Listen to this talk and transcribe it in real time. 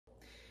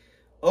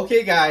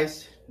Okay,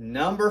 guys,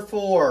 number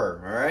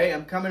 4. All right,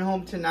 I'm coming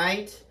home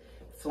tonight,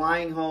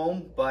 flying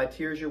home, but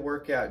here's your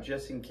workout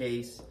just in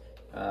case.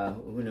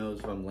 Who knows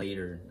if I'm late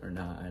or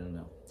not, I don't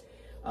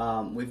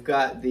know. We've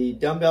got the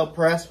dumbbell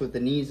press with the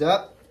knees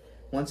up.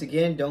 Once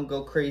again, don't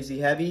go crazy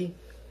heavy,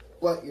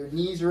 but your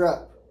knees are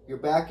up, your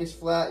back is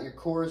flat, your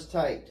core is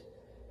tight,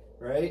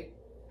 right?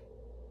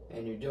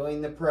 And you're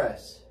doing the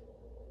press.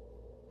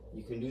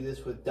 You can do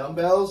this with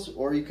dumbbells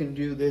or you can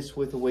do this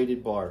with a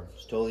weighted bar.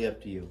 It's totally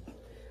up to you.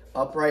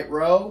 Upright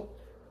row,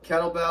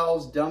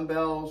 kettlebells,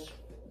 dumbbells,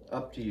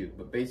 up to you.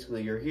 But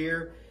basically you're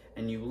here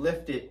and you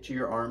lift it to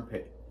your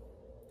armpit.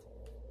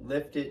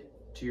 Lift it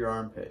to your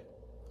armpit,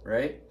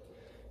 right?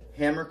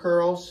 Hammer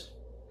curls,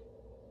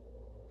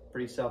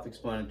 pretty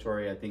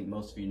self-explanatory. I think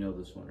most of you know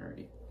this one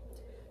already,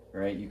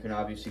 right? You can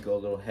obviously go a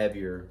little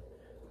heavier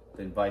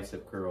than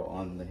bicep curl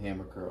on the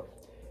hammer curl.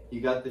 You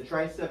got the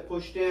tricep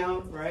push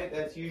down, right?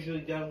 That's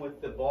usually done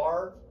with the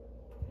bar,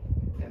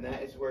 and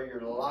that is where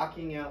you're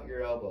locking out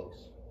your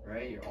elbows,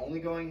 right? You're only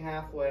going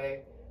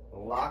halfway,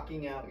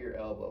 locking out your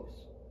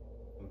elbows,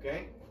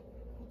 okay?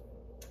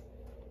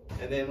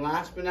 And then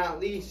last but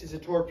not least is a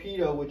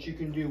torpedo, which you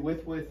can do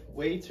with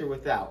weights or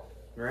without,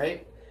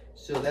 right?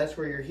 So that's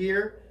where you're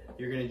here.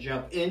 You're gonna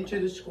jump into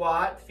the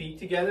squat, feet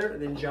together,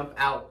 and then jump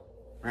out,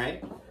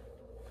 right?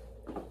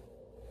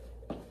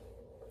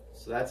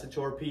 So that's a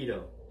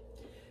torpedo.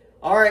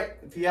 All right,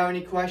 if you have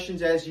any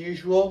questions, as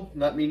usual,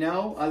 let me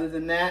know. Other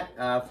than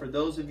that, for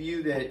those of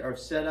you that are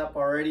set up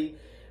already,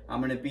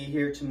 I'm gonna be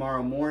here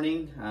tomorrow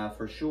morning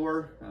for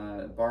sure,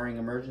 barring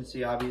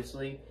emergency,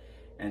 obviously.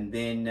 And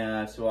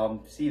then, so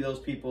I'll see those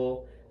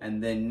people.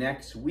 And then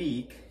next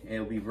week,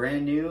 it'll be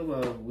brand new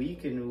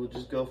week, and we'll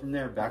just go from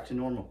there, back to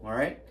normal, all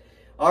right?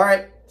 All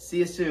right, see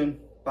you soon,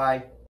 bye.